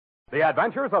The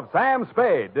Adventures of Sam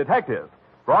Spade, Detective.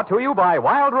 Brought to you by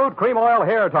Wild Root Cream Oil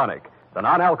Hair Tonic, the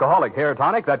non-alcoholic hair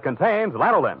tonic that contains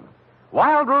lanolin.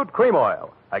 Wild Root Cream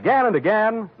Oil. Again and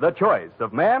again, the choice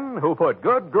of men who put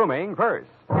good grooming first.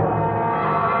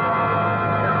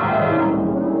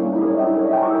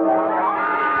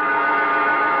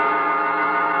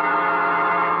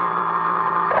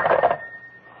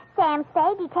 Sam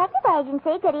Spade, Detective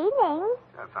Agency. Good evening.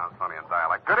 That sounds funny in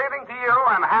dialect. Good evening to you,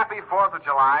 and happy 4th of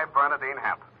July, Bernadine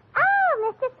Hampton. Oh,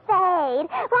 Mr. Spade.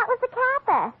 What was the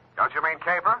caper? Don't you mean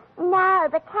caper? No,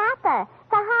 the caper.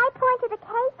 The high point of the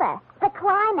caper. The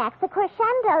climax, the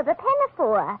crescendo, the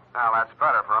pinafore. Well, that's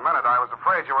better. For a minute, I was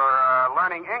afraid you were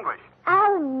learning English.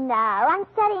 Oh, no. I'm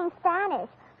studying Spanish.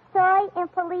 Soy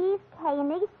infeliz que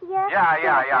inicia...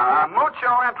 Yeah.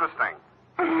 Mucho interesting.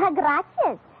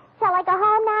 Gracias. Shall I go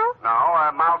home now?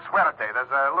 No, mal suerte. There's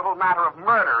a little matter of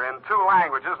murder in 2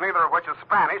 languages, neither of which is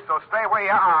Spanish, so stay where you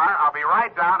are. I'll be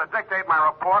right down to dictate my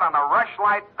report on the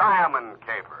Rushlight diamond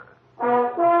caper.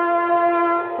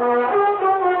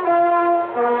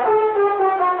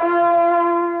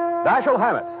 Dashiell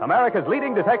Hammett, America's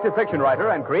leading detective fiction writer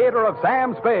and creator of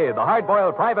Sam Spade, the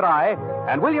hard-boiled private eye,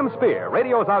 and William Spear,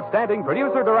 radio's outstanding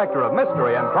producer-director of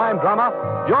mystery and crime drama,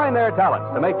 join their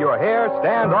talents to make your hair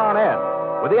stand on end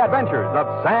with the Adventures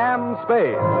of Sam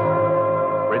Spade.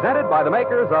 Presented by the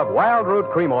makers of Wild Root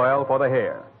Cream Oil for the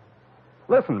hair.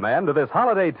 Listen, men, to this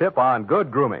holiday tip on good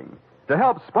grooming. To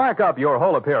help spark up your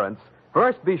whole appearance,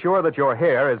 first be sure that your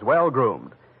hair is well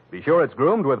groomed. Be sure it's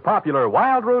groomed with popular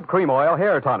Wild Root Cream Oil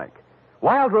Hair Tonic.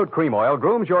 Wild Root Cream Oil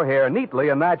grooms your hair neatly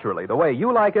and naturally, the way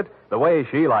you like it, the way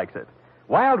she likes it.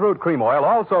 Wild Root Cream Oil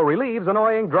also relieves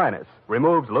annoying dryness,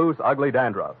 removes loose, ugly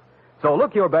dandruff. So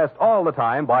look your best all the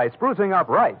time by sprucing up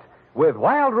right with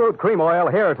Wild Root Cream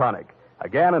Oil Hair Tonic.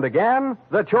 Again and again,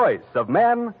 the choice of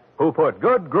men who put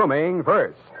good grooming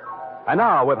first. And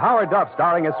now, with Howard Duff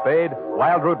starring as Spade,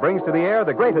 Wild Root brings to the air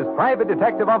the greatest private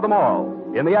detective of them all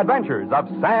in the Adventures of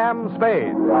Sam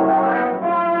Spade.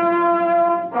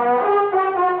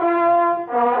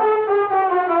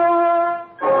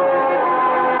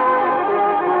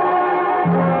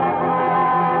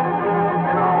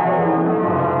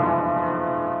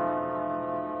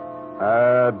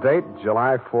 Date,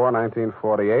 July 4,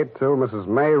 1948, to Mrs.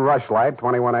 May Rushlight,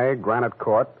 21A, Granite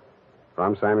Court.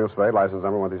 From Samuel Spade, license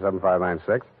number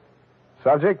 137596.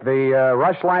 Subject, the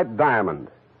Rushlight Diamond.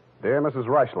 Dear Mrs.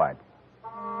 Rushlight,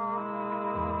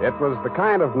 it was the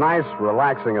kind of nice,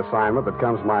 relaxing assignment that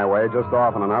comes my way just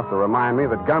often enough to remind me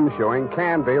that gumshoeing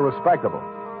can be respectable.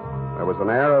 There was an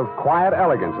air of quiet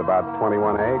elegance about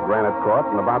 21A, Granite Court,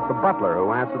 and about the butler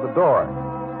who answered the door.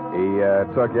 He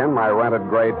took in my rented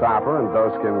gray topper and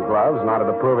doeskin gloves, nodded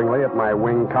approvingly at my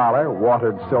wing collar,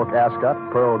 watered silk ascot,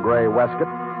 pearl gray waistcoat,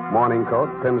 morning coat,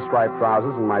 pinstripe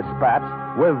trousers, and my spats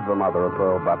with the mother of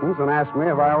pearl buttons, and asked me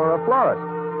if I were a florist.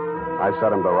 I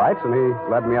set him to rights, and he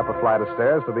led me up a flight of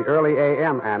stairs to the early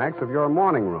A.M. annex of your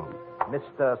morning room.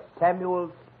 Mr.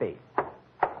 Samuel Spade.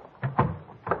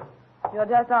 You're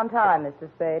just on time, Mr.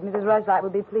 Spade. Mrs. Rushlight will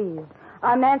be pleased.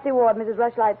 I'm Nancy Ward, Mrs.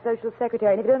 Rushlight's social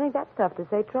secretary, and if you don't think that's tough to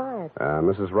say, try it.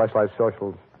 Mrs. Rushlight's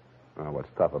socials? What's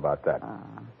tough about that?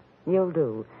 You'll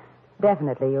do.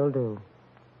 Definitely you'll do.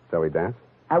 Shall we dance?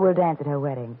 I will dance at her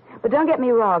wedding. But don't get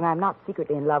me wrong, I'm not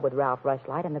secretly in love with Ralph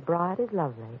Rushlight, and the bride is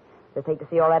lovely. Just hate to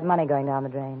see all that money going down the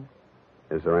drain.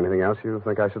 Is there anything else you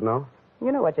think I should know?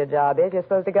 You know what your job is. You're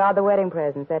supposed to guard the wedding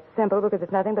presents. That's simple because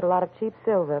it's nothing but a lot of cheap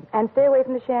silver. And stay away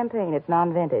from the champagne. It's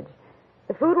non-vintage.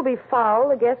 The food will be foul.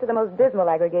 The guests are the most dismal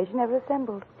aggregation ever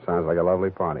assembled. Sounds like a lovely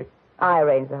party. I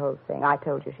arranged the whole thing. I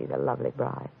told you she's a lovely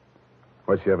bride.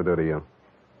 What'd she ever do to you?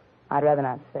 I'd rather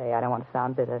not say. I don't want to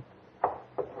sound bitter.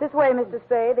 This way, Mr.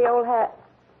 Spade. The old hat.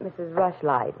 Mrs.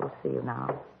 Rushlight will see you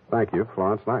now. Thank you,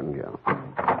 Florence Nightingale.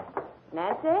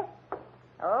 Nancy?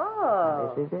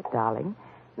 Oh. This is it, darling.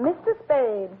 Mr.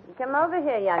 Spade, come over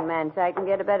here, young man, so I can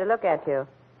get a better look at you.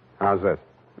 How's this?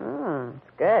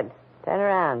 It's good. Turn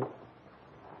around.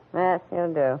 Yes,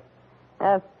 you'll do.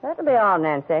 That'll be all,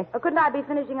 Nancy. Couldn't I be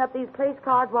finishing up these place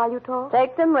cards while you talk?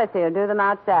 Take them with you. Do them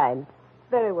outside.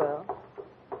 Very well.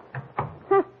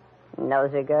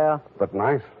 Nosy girl. But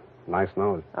nice. Nice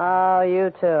nose. Oh,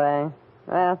 you too, eh?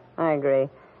 Well, I agree.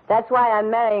 That's why I'm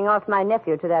marrying off my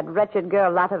nephew to that wretched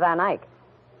girl, Lotte Van Eyck.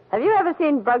 Have you ever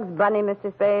seen Bugs Bunny,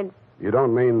 Mr. Spade? You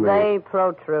don't mean the... They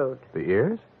protrude. The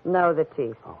ears? No, the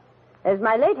teeth. Oh. As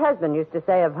my late husband used to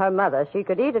say of her mother, she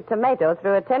could eat a tomato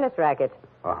through a tennis racket.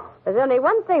 Oh. There's only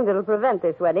one thing that'll prevent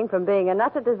this wedding from being an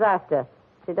utter disaster.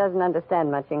 She doesn't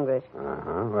understand much English.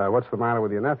 Uh-huh. What's the matter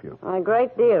with your nephew? A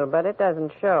great deal, but it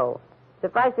doesn't show.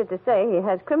 Suffice it to say, he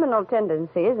has criminal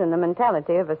tendencies and the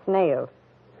mentality of a snail.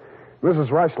 Mrs.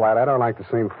 Rushlight, I don't like to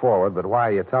seem forward, but why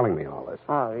are you telling me all this?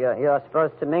 Oh, you're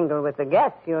supposed to mingle with the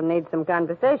guests. You'll need some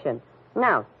conversation.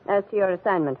 Now, as to your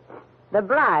assignment. The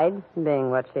bride,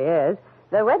 being what she is,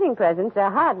 the wedding presents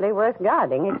are hardly worth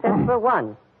guarding except for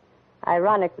one.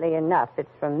 Ironically enough, it's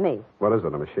from me. What is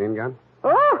it, a machine gun?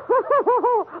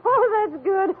 Oh, that's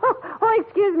good. Oh,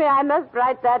 excuse me, I must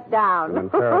write that down. And then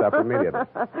tear it up immediately.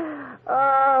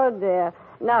 Oh, dear.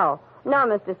 No,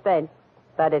 Mr. Spade.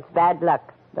 But it's bad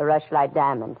luck, the Rushlight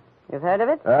diamond. You've heard of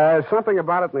it? Something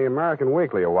about it in the American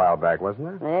Weekly a while back,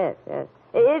 wasn't there? Yes.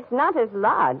 It's not as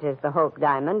large as the Hope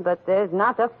diamond, but there's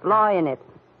not a flaw in it.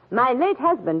 My late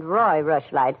husband, Roy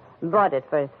Rushlight, bought it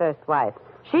for his first wife.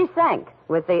 She sank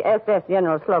with the SS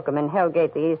General Slocum in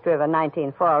Hellgate, the East River,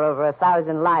 1904, over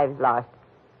 1,000 lives lost.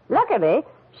 Luckily,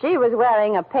 she was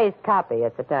wearing a paste copy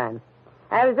at the time.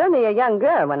 I was only a young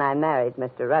girl when I married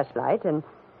Mr. Rushlight, and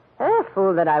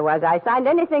fool that I was, I signed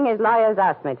anything his lawyers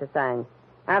asked me to sign.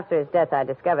 After his death, I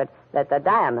discovered that the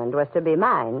diamond was to be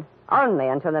mine only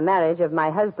until the marriage of my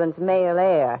husband's male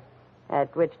heir,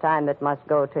 at which time it must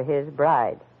go to his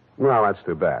bride. Well, that's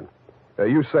too bad.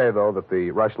 You say, though, that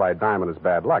the Rushlight diamond is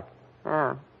bad luck.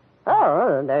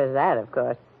 Oh, there's that, of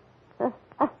course.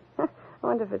 I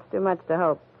wonder if it's too much to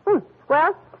hope.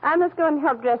 Well, I must go and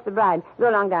help dress the bride. Go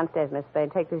along downstairs, Miss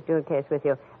Spade. Take this jewel case with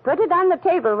you. Put it on the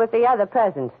table with the other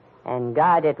presents, and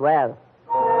guard it well.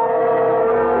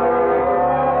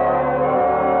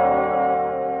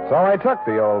 So I took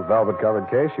the old velvet-covered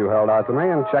case you held out to me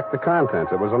and checked the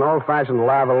contents. It was an old-fashioned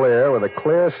lavalier with a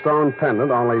clear stone pendant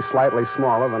only slightly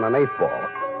smaller than an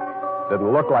 8-ball.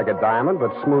 Didn't look like a diamond,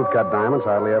 but smooth-cut diamonds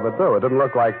hardly ever do. It didn't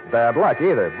look like bad luck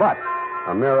either, but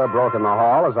a mirror broke in the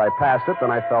hall as I passed it,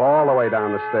 then I fell all the way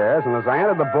down the stairs, and as I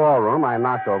entered the ballroom, I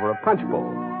knocked over a punch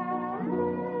bowl.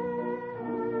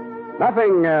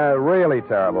 Nothing really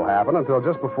terrible happened until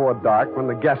just before dark when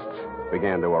the guests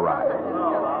began to arrive.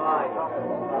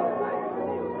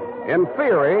 In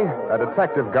theory, a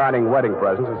detective guarding wedding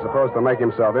presents is supposed to make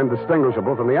himself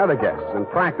indistinguishable from the other guests. In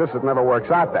practice, it never works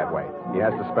out that way. He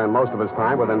has to spend most of his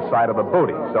time within sight of the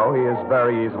booty, so he is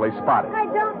very easily spotted. I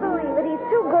don't believe it. He's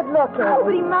too good looking. Oh,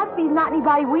 but he must be. He's not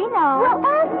anybody we know. Well,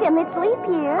 ask him. It's leap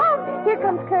year. Oh, here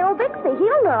comes Colonel Bixby.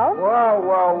 He'll know.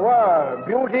 Well.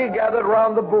 Beauty gathered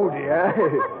round the booty, eh?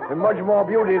 And much more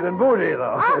beauty than booty,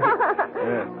 though.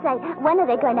 Say, when are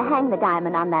they going to hang the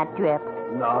diamond on that drip?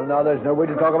 No, there's no way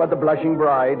to talk about the blushing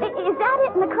bride. Is that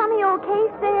it in the crummy old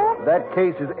case there? That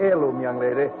case is heirloom, young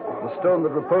lady. The stone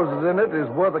that reposes in it is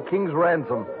worth a king's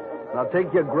ransom. Now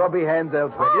take your grubby hands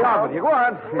elsewhere. Get on with you. Go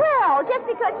on. Well, just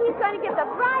because he's going to give the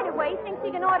bride away, thinks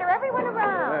he can order everyone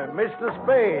around. Mr.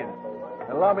 Spade,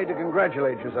 allow me to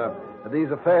congratulate you, sir.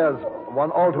 These affairs,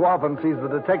 one all too often sees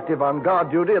the detective on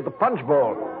guard duty at the punch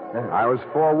bowl. I was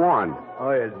forewarned.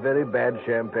 Oh, yes, very bad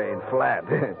champagne. Flat.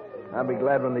 I'll be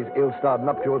glad when these ill-starred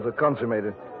nuptials are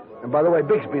consummated. And by the way,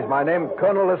 Bixby's my name,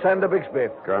 Colonel Lysander Bixby.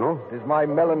 Colonel? It is my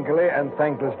melancholy and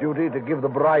thankless duty to give the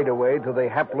bride away to the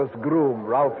hapless groom,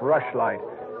 Ralph Rushlight.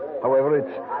 However,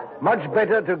 it's much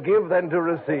better to give than to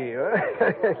receive.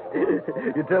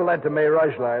 You tell that to May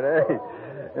Rushlight,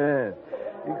 eh?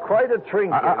 Quite a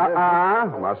trinket.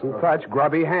 Mustn't touch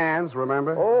grubby hands,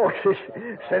 remember? Oh,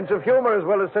 sense of humor as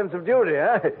well as sense of duty,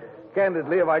 eh?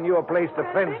 Candidly, if I knew a place to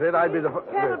fence it, I'd be the...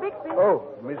 Oh,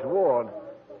 Miss Ward.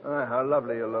 How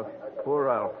lovely you look. Poor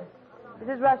Ralph.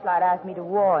 Mrs. Rushlight asked me to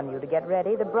warn you to get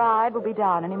ready. The bride will be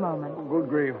down any moment. Oh, good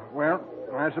grief. Well,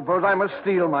 I suppose I must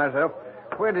steel myself.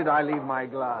 Where did I leave my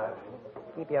glass?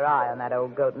 Keep your eye on that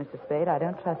old goat, Mr. Spade. I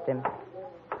don't trust him.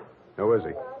 Who is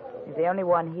he? He's the only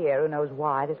one here who knows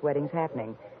why this wedding's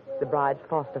happening. The bride's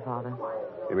foster father.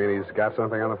 You mean he's got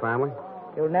something on the family?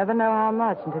 You'll never know how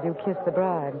much until you kiss the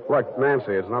bride. Look,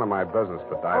 Nancy, it's none of my business,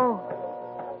 but I... Oh,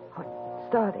 it's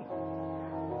starting.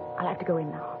 I'll have to go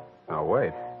in now. Now,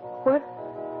 wait. What?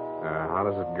 How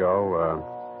does it go?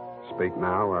 Speak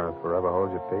now or forever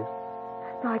hold your peace?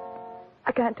 No,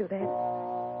 I can't do that.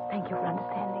 Thank you for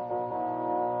understanding.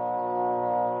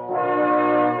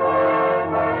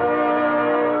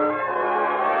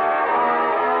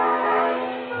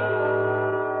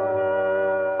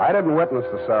 I didn't witness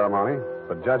the ceremony,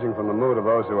 but judging from the mood of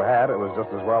those who had, it was just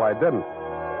as well I didn't.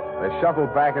 They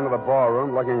shuffled back into the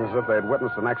ballroom looking as if they'd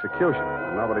witnessed an execution,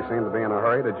 and nobody seemed to be in a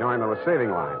hurry to join the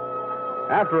receiving line.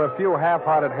 After a few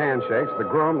half-hearted handshakes, the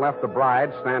groom left the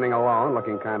bride standing alone,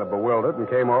 looking kind of bewildered, and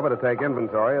came over to take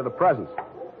inventory of the presents.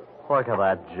 Look at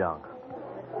that junk.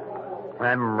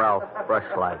 I'm Ralph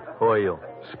Rushlight. Who are you?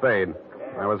 Spade.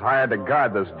 I was hired to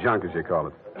guard this junk, as you call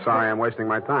it. Sorry I'm wasting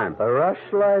my time. The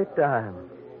Rushlight diamond.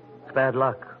 It's bad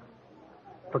luck.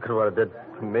 Look at what it did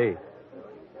to me.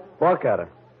 Look at her.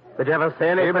 Did you ever say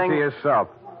anything? Keep it to yourself,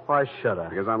 Why should I?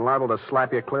 because I'm liable to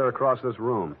slap you clear across this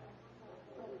room.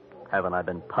 Haven't I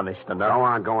been punished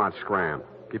enough? Go on, scram.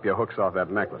 Keep your hooks off that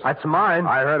necklace. That's mine.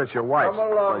 I heard it's your wife's.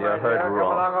 Come along, Well, you my heard dear. wrong.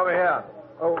 Come along over here.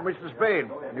 Oh, Mr. Spade,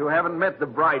 you haven't met the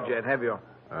bride yet, have you?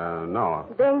 No.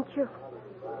 Thank you.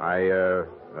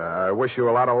 I wish you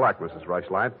a lot of luck, Mrs.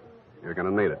 Rushlight. You're going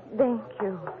to need it. Thank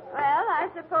you. Well, I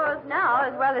suppose now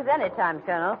as well as any time,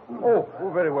 Colonel. Oh,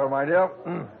 very well, my dear.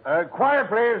 Quiet,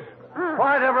 please.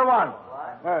 Quiet, everyone.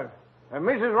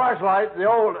 Mrs. Rushlight, the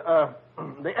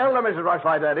elder Mrs.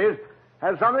 Rushlight, that is,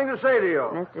 has something to say to you.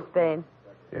 Mr. Spade,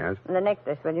 Yes? the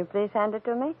necklace, will you please hand it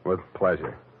to me? With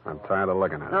pleasure. I'm tired of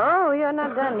looking at it. Oh, you're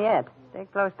not done yet. Stay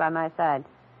close by my side.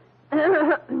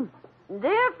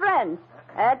 Dear friends,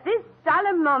 at this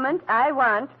solemn moment, I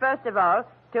want, first of all,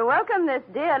 to welcome this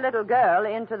dear little girl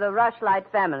into the Rushlight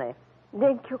family.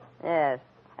 Thank you. Yes.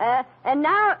 And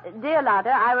now, dear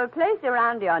Lotta, I will place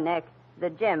around your neck the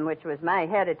gem which was my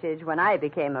heritage when I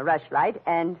became a Rushlight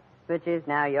and which is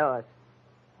now yours.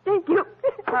 Thank you.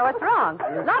 Oh, what's wrong?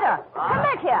 Lotta, come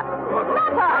back here.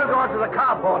 I'll Lotta! go out to the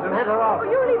carport and hit her off.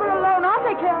 You leave her alone. I'll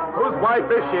take care of her. Whose wife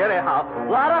is she, anyhow?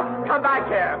 Lotta, come back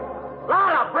here.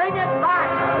 Lotta, bring it back.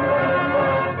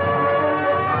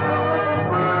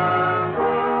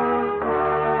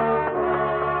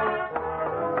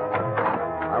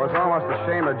 I was almost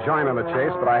ashamed of joining the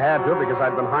chase, but I had to because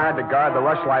I'd been hired to guard the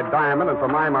Rushlight Diamond, and for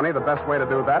my money, the best way to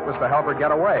do that was to help her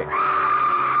get away.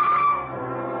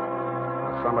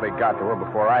 Somebody got to her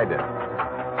before I did. A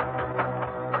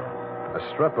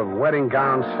strip of wedding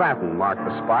gown satin marked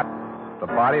the spot. The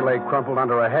body lay crumpled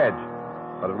under a hedge,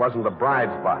 but it wasn't the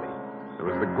bride's body. It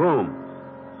was the groom.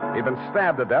 He'd been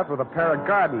stabbed to death with a pair of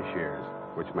garden shears,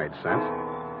 which made sense.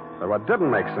 But what didn't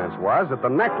make sense was that the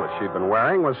necklace she'd been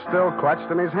wearing was still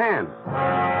clutched in his hand.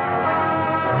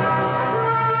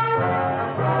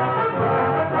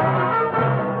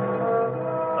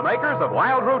 The makers of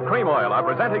Wild Root Cream Oil are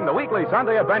presenting the weekly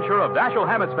Sunday adventure of Dashiell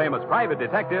Hammett's famous private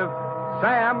detective,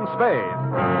 Sam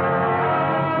Spade.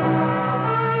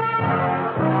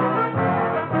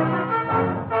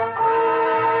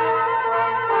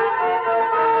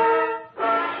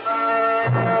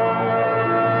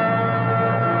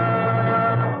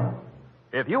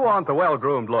 If you want the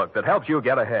well-groomed look that helps you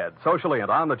get ahead, socially and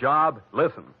on the job,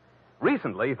 listen.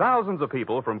 Recently, thousands of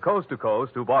people from coast to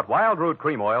coast who bought Wild Root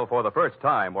Cream Oil for the first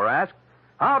time were asked,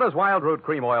 how does Wild Root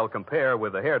Cream Oil compare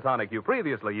with the hair tonic you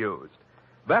previously used?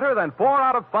 Better than 4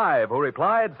 out of 5 who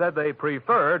replied said they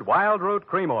preferred Wild Root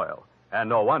Cream Oil. And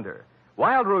no wonder.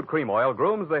 Wild Root Cream Oil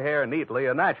grooms the hair neatly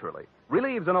and naturally,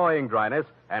 relieves annoying dryness,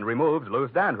 and removes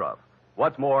loose dandruff.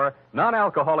 What's more,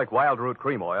 non-alcoholic Wild Root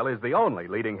Cream Oil is the only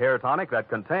leading hair tonic that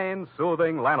contains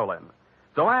soothing lanolin.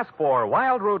 So ask for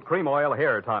Wild Root Cream Oil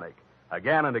Hair Tonic.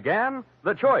 Again and again,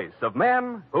 the choice of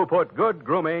men who put good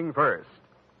grooming first.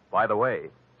 By the way,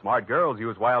 smart girls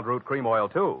use Wild Root Cream Oil,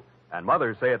 too, and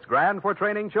mothers say it's grand for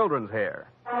training children's hair.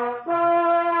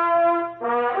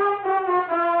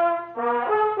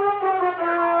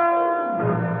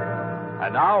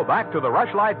 And now, back to the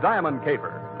Rushlight Diamond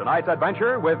Caper. Tonight's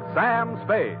adventure with Sam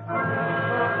Spade.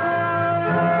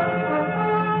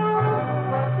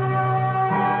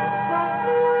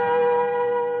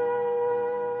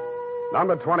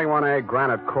 Number 21A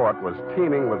Granite Court was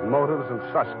teeming with motives and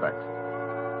suspects.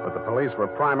 But the police were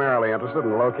primarily interested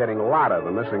in locating Lotta,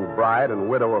 the missing bride and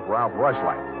widow of Ralph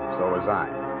Rushlight. So was I.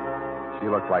 She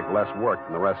looked like less work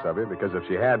than the rest of you because if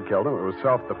she had killed him, it was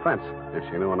self-defense, if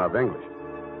she knew enough English.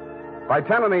 By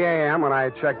 10 in the a.m., when I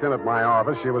checked in at my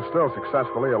office, she was still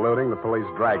successfully eluding the police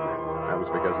dragnet. That was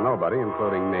because nobody,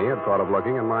 including me, had thought of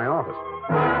looking in my office.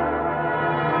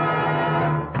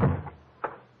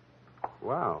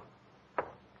 Wow.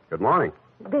 Good morning.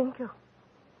 Thank you.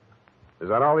 Is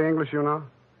that all the English you know?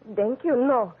 Thank you.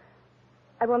 No.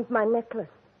 I want my necklace.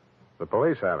 The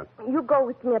police have it. You go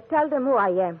with me and tell them who I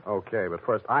am. Okay, but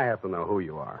first I have to know who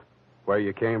you are. Where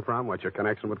you came from, what your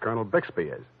connection with Colonel Bixby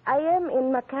is. I am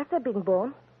in Macassar being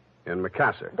born, In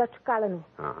Macassar. Dutch colony.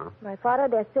 Uh-huh. My father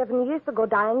there 7 years ago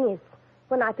dying is.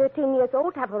 When I, 13 years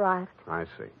old, have arrived. I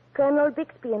see. Colonel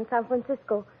Bixby in San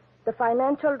Francisco, the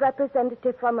financial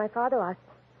representative for my father was.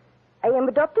 I am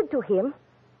adopted to him,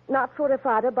 not for a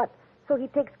father, but so he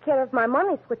takes care of my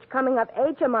monies, which coming of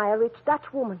age am I a rich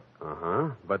Dutch woman. Uh-huh.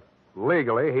 But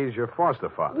legally, he's your foster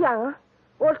father. Yeah.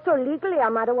 Also legally,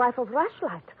 I'm the wife of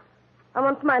Rushlight. I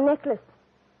want my necklace.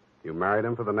 You married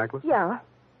him for the necklace? Yeah.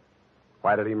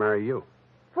 Why did he marry you?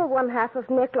 For 1/2 of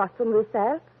necklace and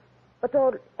resale. But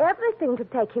all everything to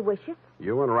take he wishes.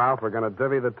 You and Ralph were going to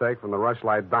divvy the take from the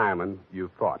Rushlight diamond, you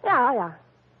thought. Yeah.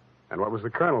 And what was the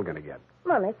colonel going to get?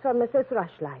 Money from Mrs.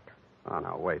 Rushlight. Oh,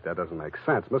 no, wait. That doesn't make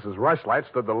sense. Mrs. Rushlight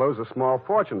stood to lose a small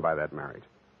fortune by that marriage.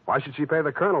 Why should she pay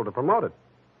the colonel to promote it?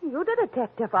 You the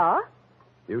detective are.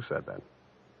 You said that.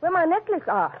 Where my necklace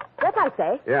are. That I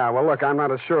say. Yeah, well, look, I'm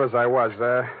not as sure as I was.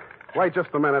 Wait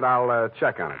just a minute. I'll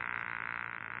check on it.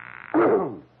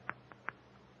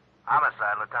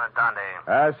 Homicide, Lieutenant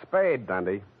Dunne. Spade,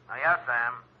 Dundee. Oh, yes,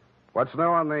 Sam. What's new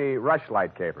on the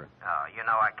Rushlight caper? Oh, you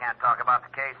know I can't talk about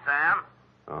the case, Sam.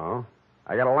 Oh?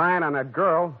 I got a line on that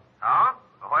girl. Oh?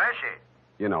 Where is she?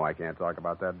 You know I can't talk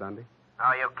about that, Dundee.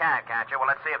 Oh, you can't you? Well,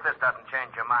 let's see if this doesn't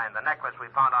change your mind. The necklace we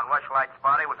found on Rushlight's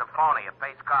body was a phony, a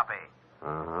paste copy.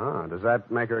 Uh-huh. Does that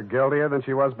make her guiltier than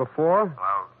she was before?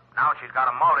 Well, now she's got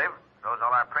a motive. Throws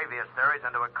all our previous theories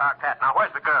into a cocked hat. Now,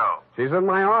 where's the girl? She's in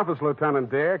my office,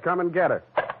 Lieutenant dear. Come and get her.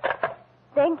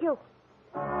 Thank you.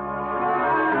 Oh,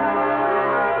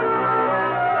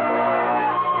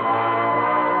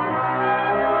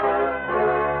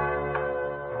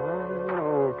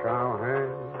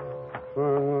 cowhand.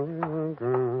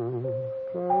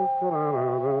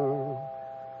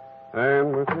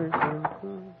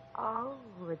 Oh,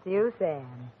 it's you,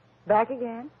 Sam. Back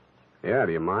again? Yeah,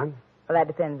 do you mind? Well, that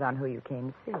depends on who you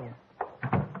came to see.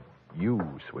 You,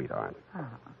 sweetheart. Oh.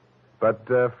 But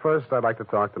first, I'd like to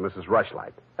talk to Mrs.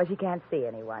 Rushlight. Well, she can't see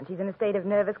anyone. She's in a state of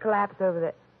nervous collapse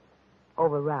over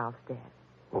Ralph's death.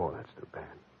 Oh, that's too bad.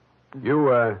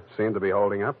 You seem to be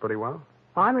holding up pretty well.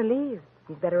 Oh, I'm relieved.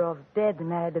 He's better off dead than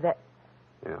married to that.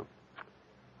 Yeah.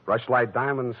 Rushlight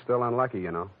Diamond's still unlucky,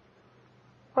 you know.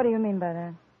 What do you mean by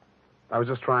that? I was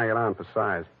just trying it on for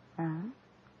size.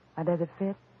 Uh-huh. Does it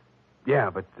fit?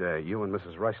 Yeah, but you and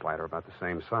Mrs. Rushlight are about the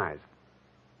same size.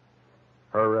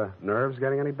 Her nerves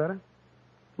getting any better?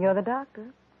 You're the doctor.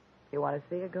 If you want to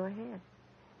see her, go ahead.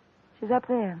 She's up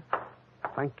there.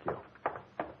 Thank you.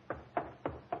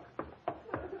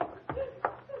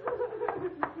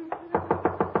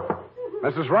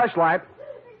 Mrs. Rushlight.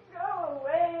 Go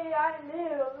away, I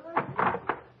live.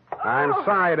 I'm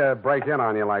sorry to break in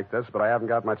on you like this, but I haven't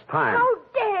got much time. How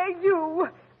dare you?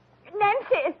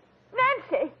 Nancy!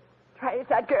 Try it,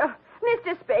 that girl.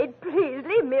 Mr. Spade, please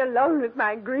leave me alone with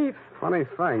my grief. Funny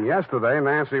thing. Yesterday,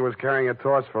 Nancy was carrying a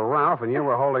torch for Ralph, and you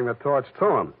were holding the torch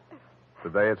to him.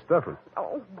 Today, it's different.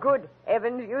 Oh, good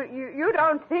heavens. You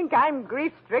don't think I'm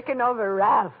grief-stricken over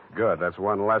Ralph. Good. That's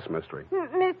one less mystery.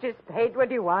 Mr. Spade, what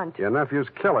do you want? Your nephew's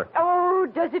killer. Oh,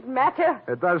 does it matter?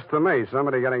 It does to me.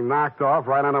 Somebody getting knocked off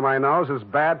right under my nose is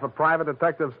bad for private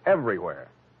detectives everywhere.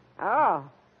 Oh.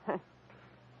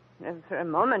 For a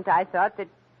moment, I thought that...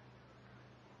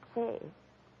 Say,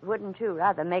 wouldn't you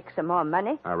rather make some more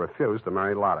money? I refuse to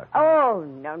marry Lotta. Oh,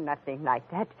 no, nothing like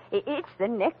that. It's the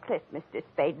necklace, Mr.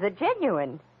 Spade, the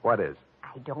genuine. What is?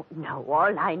 I don't know.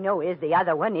 All I know is the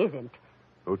other one isn't.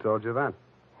 Who told you that?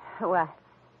 Well,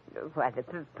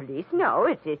 the police know.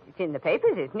 It's in the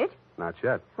papers, isn't it? Not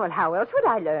yet. Well, how else would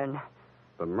I learn?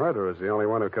 The murderer's the only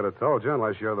one who could have told you,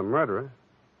 unless you're the murderer.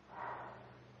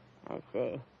 I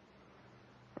see.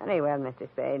 Very well, Mr.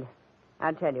 Spade.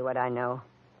 I'll tell you what I know.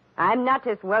 I'm not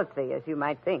as wealthy as you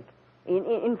might think.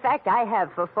 In fact, I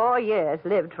have for 4 years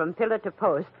lived from pillar to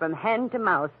post, from hand to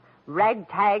mouth,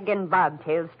 ragtag and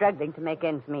bobtail, struggling to make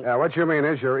ends meet. Yeah, what you mean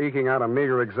is you're eking out a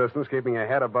meager existence, keeping your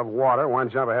head above water, one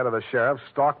jump ahead of the sheriff,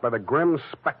 stalked by the grim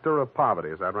specter of poverty.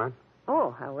 Is that right?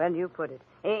 Oh, how well you put it.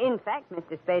 In fact,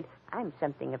 Mr. Spade, I'm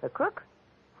something of a crook.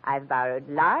 I've borrowed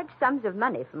large sums of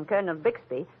money from Colonel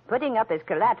Bixby, putting up as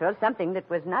collateral something that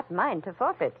was not mine to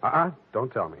forfeit.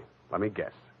 Don't tell me. Let me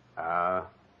guess.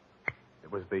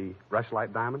 It was the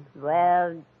Rushlight diamond?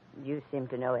 Well, you seem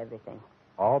to know everything.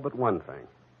 All but one thing.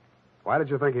 Why did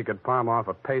you think you could palm off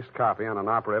a paste copy on an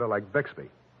operator like Bixby?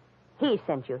 He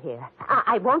sent you here.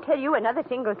 I won't tell you another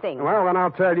single thing. Well, then I'll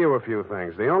tell you a few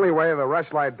things. The only way the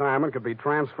Rushlight diamond could be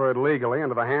transferred legally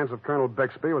into the hands of Colonel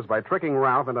Bixby was by tricking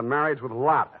Ralph into marriage with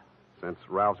Lotta, since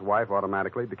Ralph's wife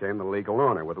automatically became the legal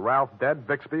owner. With Ralph dead,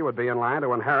 Bixby would be in line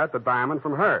to inherit the diamond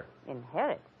from her.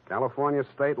 Inherit? California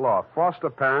state law. Foster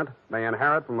parent may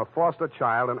inherit from a foster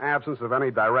child in absence of any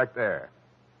direct heir.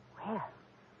 Well,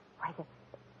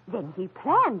 then he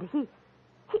planned. He'd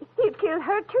kill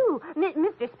her, too.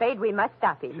 Mr. Spade, we must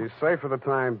stop him. She's safe for the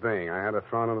time being. I had her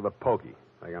thrown into the pokey.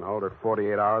 They can hold her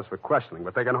 48 hours for questioning,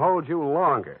 but they can hold you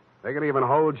longer. They can even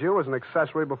hold you as an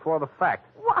accessory before the fact.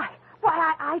 Why,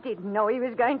 I didn't know he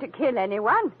was going to kill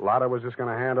anyone. Lotta was just going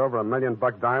to hand over $1 million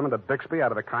diamond to Bixby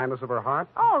out of the kindness of her heart?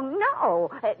 Oh, no.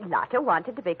 Lotta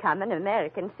wanted to become an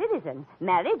American citizen.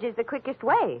 Marriage is the quickest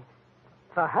way.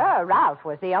 For her, Ralph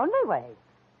was the only way.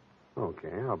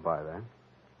 Okay, I'll buy that.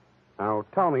 Now,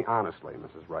 tell me honestly,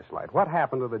 Mrs. Rushlight, what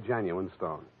happened to the genuine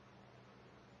stone?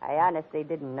 I honestly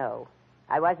didn't know.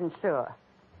 I wasn't sure.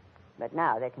 But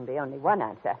now there can be only one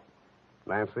answer.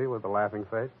 Nancy with the laughing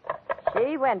face?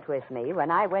 She went with me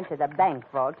when I went to the bank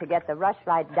vault to get the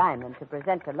Rushlight diamond to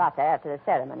present to Lotta after the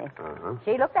ceremony. Uh-huh.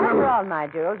 She looked after all my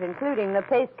jewels, including the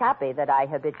paste copy that I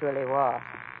habitually wore.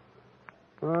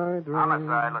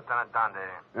 Homicide, Lieutenant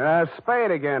Dunne.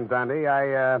 Spade again, Dundee.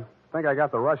 I think I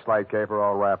got the Rushlight caper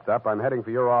all wrapped up. I'm heading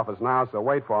for your office now, so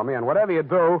wait for me. And whatever you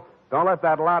do, don't let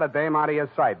that Lotta dame out of your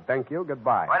sight. Thank you.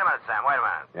 Goodbye. Wait a minute, Sam. Wait a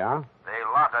minute. Yeah? The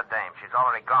Lotta dame. She's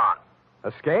already gone.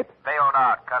 Escape? Bailed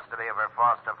out. Custody of her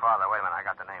foster father. Wait a minute. I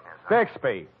got the name here, son.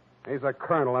 Bixby. He's a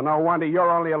colonel, and no wonder you're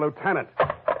only a lieutenant.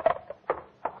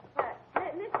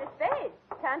 Mr. Spade,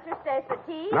 can't you stay for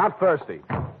tea? Not thirsty.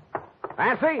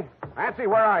 Nancy? Nancy,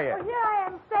 where are you? Oh, here I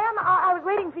am, Sam. I was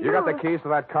waiting for you. You got the keys to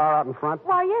that car out in front?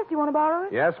 Why, yes. Do you want to borrow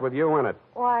it? Yes, with you in it.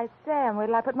 Why, Sam, wait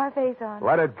till I put my face on.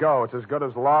 Let it go. It's as good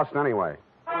as lost anyway.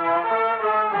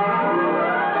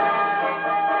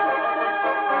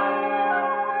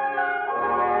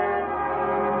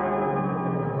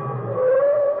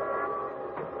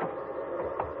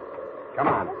 Come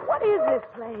on. What is this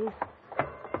place?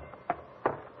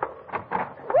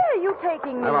 Where are you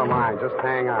taking me? Never mind. Just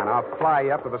hang on. I'll fly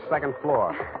you up to the second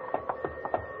floor.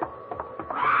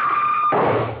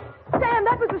 Sam,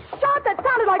 that was a shot that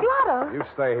sounded like Lotta. You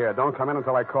stay here. Don't come in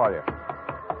until I call you.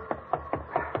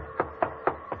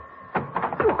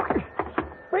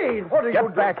 Spade, what are you doing?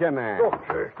 Get back in there.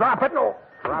 Doctor. Drop it. No.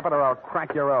 Drop it or I'll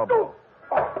crack your elbow.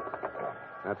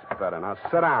 That's better. Now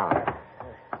sit down.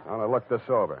 I want to look this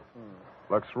over.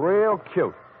 Looks real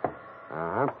cute.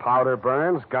 Uh-huh. Powder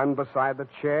burns, gun beside the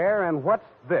chair, and what's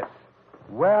this?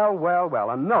 Well,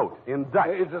 a note in Dutch.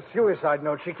 It's a suicide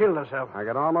note. She killed herself. I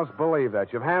could almost believe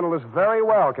that. You've handled this very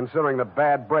well, considering the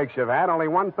bad breaks you've had. Only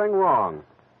one thing wrong.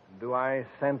 Do I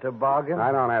scent a bargain?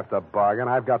 I don't have to bargain.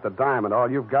 I've got the diamond. All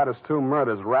you've got is 2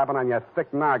 murders rapping on your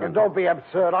thick noggin. And don't be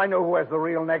absurd. I know who has the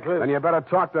real necklace. Then you better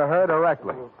talk to her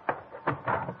directly.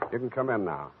 You can come in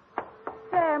now.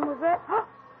 Sam, was that...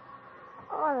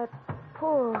 Oh, that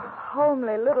poor,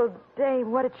 homely little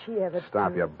dame. What did she ever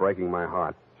Stop, do? you're breaking my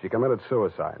heart. She committed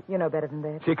suicide. You know better than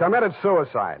that. She committed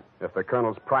suicide. If the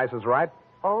colonel's price is right.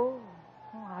 Oh,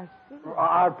 I see.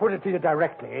 I'll put it to you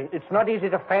directly. It's not easy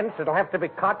to fence. It'll have to be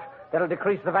cut. That'll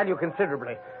decrease the value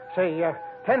considerably. Say,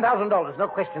 $10,000. No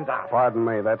questions asked. Pardon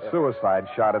me, that suicide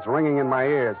shot. It's ringing in my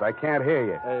ears. I can't hear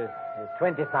you.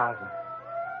 20,000.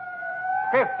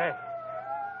 50.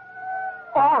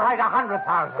 All right,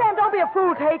 100,000. Sam, don't be a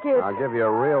fool. Take it. I'll give you a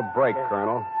real break,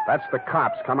 Colonel. That's the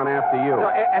cops coming after you. No,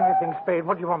 anything, Spade.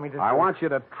 What do you want me to do? I want you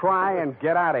to try and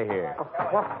get out of here.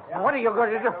 What are you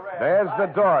going to do? There's the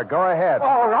door. Go ahead.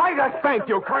 All right, Thank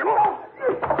you, Colonel.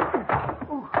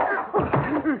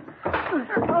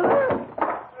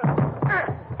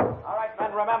 All right,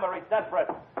 men, remember, he's desperate.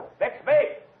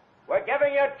 Bixby, we're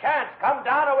giving you a chance. Come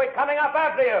down or we're coming up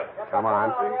after you. Come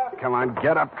on.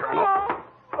 Get up, Colonel.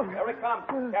 Here he comes.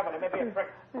 Careful, it may be a trick.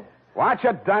 Watch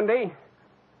it, Dundee.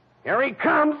 Here he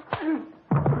comes.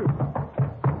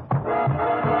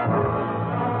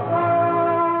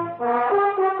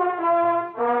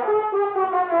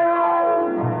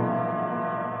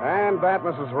 And that,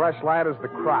 Mrs. Rushlight, is the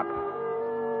crop.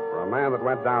 For a man that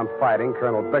went down fighting,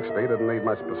 Colonel Bixby didn't need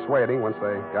much persuading once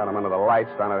they got him under the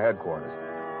lights down at headquarters.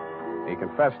 He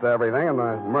confessed to everything, and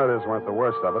the murders weren't the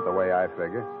worst of it, the way I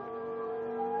figure.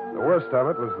 The worst of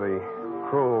it was the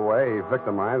cruel way he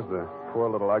victimized the poor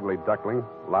little ugly duckling,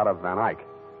 Lotta Van Eyck.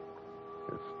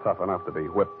 It's tough enough to be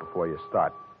whipped before you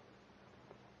start.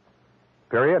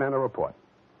 Period, and a report.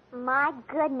 My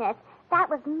goodness, that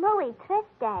was muy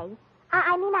triste.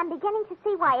 I mean, I'm beginning to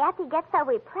see why Effie gets so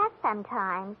repressed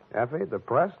sometimes. Effie,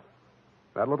 depressed?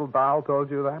 That little doll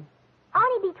told you that?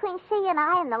 Only between she and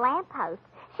I and the lamppost.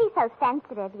 She's so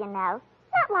sensitive, you know.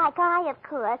 Not like I, of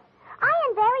course. I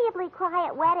invariably cry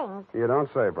at weddings. You don't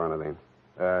say, Bernadine.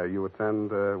 You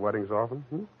attend weddings often?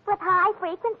 With high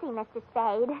frequency, Mr.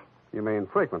 Spade. You mean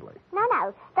frequently?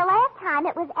 No. The last time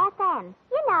it was FM.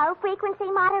 You know,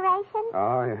 frequency moderation.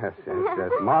 Oh, yes.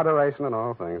 Moderation in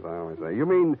all things, I always say. You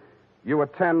mean you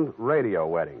attend radio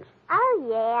weddings? Oh,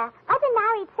 yeah. I've been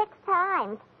married 6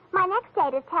 times. My next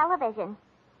date is television.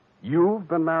 You've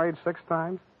been married 6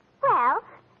 times? Well,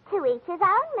 to each his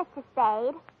own, Mr.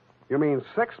 Spade. You mean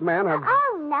 6 men have...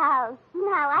 Oh, no.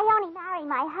 No, I only marry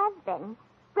my husband.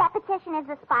 Repetition is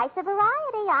the spice of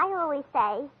variety, I always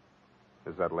say.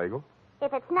 Is that legal?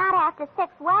 If it's not after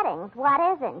 6 weddings, what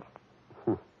isn't?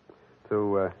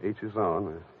 To each his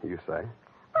own, as you say.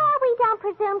 Well, we don't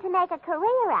presume to make a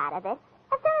career out of it.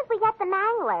 As soon as we get the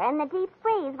mangler and the deep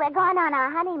freeze, we're going on our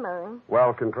honeymoon.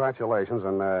 Well, congratulations,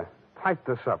 and type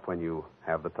this up when you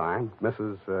have the time.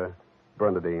 Mrs.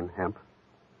 Bernadine Hemp.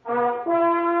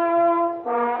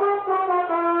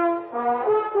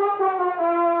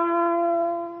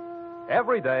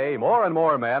 Every day, more and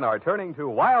more men are turning to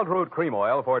Wild Root Cream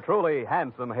Oil for truly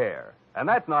handsome hair. And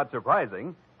that's not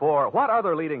surprising, for what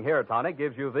other leading hair tonic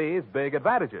gives you these big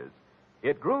advantages?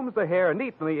 It grooms the hair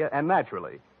neatly and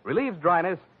naturally, relieves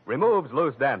dryness, removes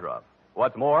loose dandruff.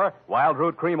 What's more, Wild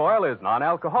Root Cream Oil is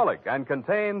non-alcoholic and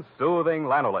contains soothing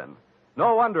lanolin.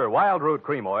 No wonder Wild Root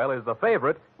Cream Oil is the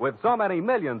favorite with so many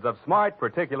millions of smart,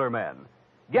 particular men.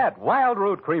 Get Wild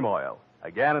Root Cream Oil.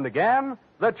 Again and again,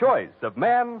 the choice of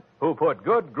men who put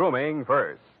good grooming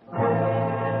first. Well,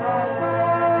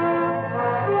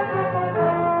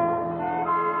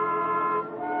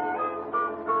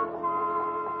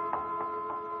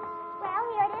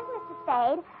 here it is, Mr.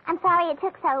 Spade. I'm sorry it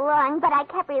took so long, but I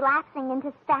kept relapsing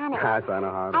into Spanish. Yes, I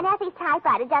know how. And Effie's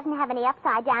typewriter doesn't have any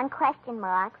upside-down question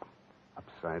marks.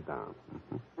 Upside down.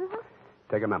 Mm-hmm. Mm-hmm.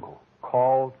 Take a memo.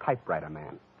 Call typewriter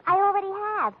man. I already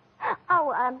have.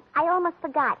 Oh, I almost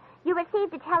forgot. You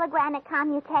received a telegramic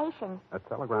commutation. A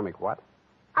telegramic what?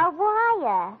 A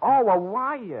wire. Oh, a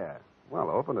wire. Well,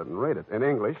 open it and read it. In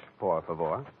English, por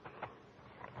favor.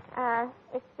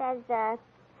 It says,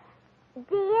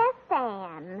 Dear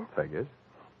Sam. Figures.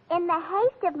 In the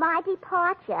haste of my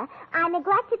departure, I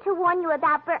neglected to warn you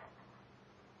about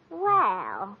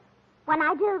Well, when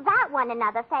I do that one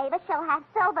another favor, she'll have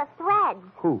silver threads.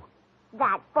 Who?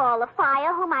 That ball of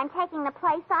fire whom I'm taking the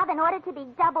place of in order to be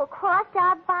double-crossed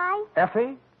of by.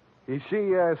 Effie? Is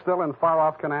she still in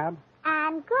far-off Canab?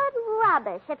 And good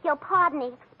rubbish, if you'll pardon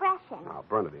the expression. Oh,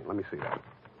 Bernadine, let me see that.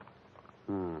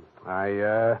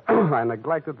 I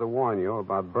neglected to warn you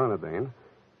about Bernadine.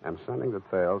 I'm sending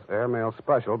details, airmail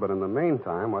special, but in the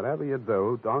meantime, whatever you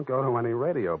do, don't go to any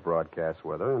radio broadcasts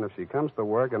with her, and if she comes to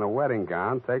work in a wedding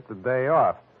gown, take the day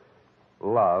off.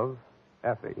 Love,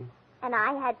 Effie. And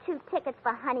I had 2 tickets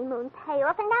for honeymoon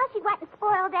payoff, and now she went and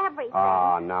spoiled everything.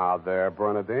 Oh, now there,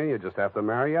 Bernadine. You just have to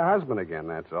marry your husband again,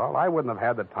 that's all. I wouldn't have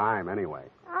had the time anyway.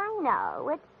 I know.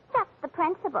 It's just the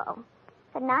principle.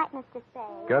 Good night, Mr.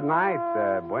 Spade. Good night.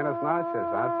 Buenas noches.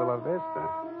 Hasta la vista.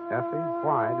 Effie,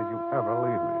 why did you ever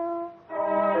leave me?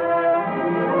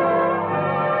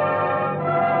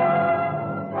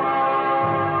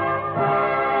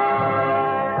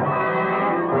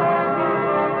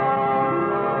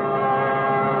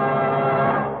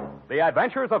 The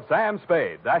Adventures of Sam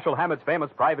Spade, Dashiell Hammett's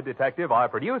famous private detective, are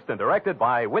produced and directed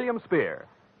by William Spear.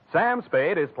 Sam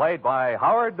Spade is played by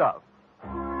Howard Duff.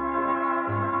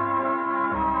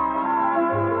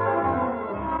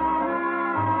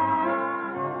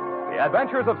 The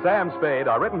Adventures of Sam Spade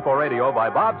are written for radio by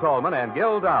Bob Tallman and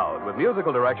Gil Dowd, with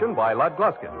musical direction by Lud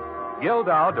Gluskin. Gil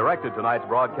Dowd directed tonight's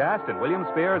broadcast in William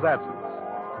Spear's absence.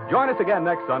 Join us again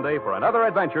next Sunday for another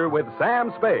adventure with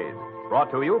Sam Spade. Brought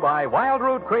to you by Wild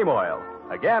Root Cream Oil.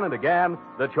 Again and again,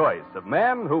 the choice of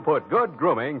men who put good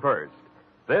grooming first.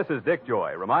 This is Dick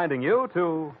Joy reminding you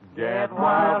to get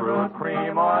Wild Root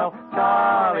Cream Oil,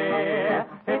 Charlie.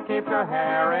 It keeps your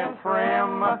hair in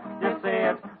trim. You see,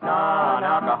 it's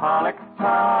non-alcoholic,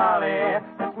 Charlie.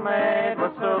 It's made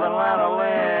with soothing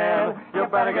lanolin. You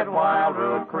better get Wild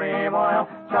Root Cream Oil,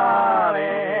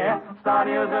 Charlie. Start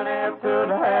using it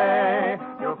today.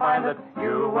 You'll find that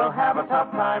you will have a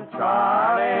tough time,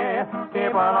 Charlie.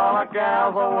 Keep on all the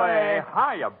gals away.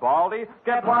 Hiya, Baldy.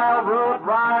 Get Wild Root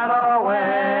right away.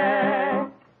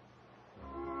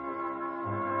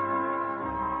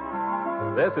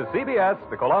 This is CBS,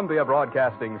 the Columbia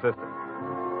Broadcasting System.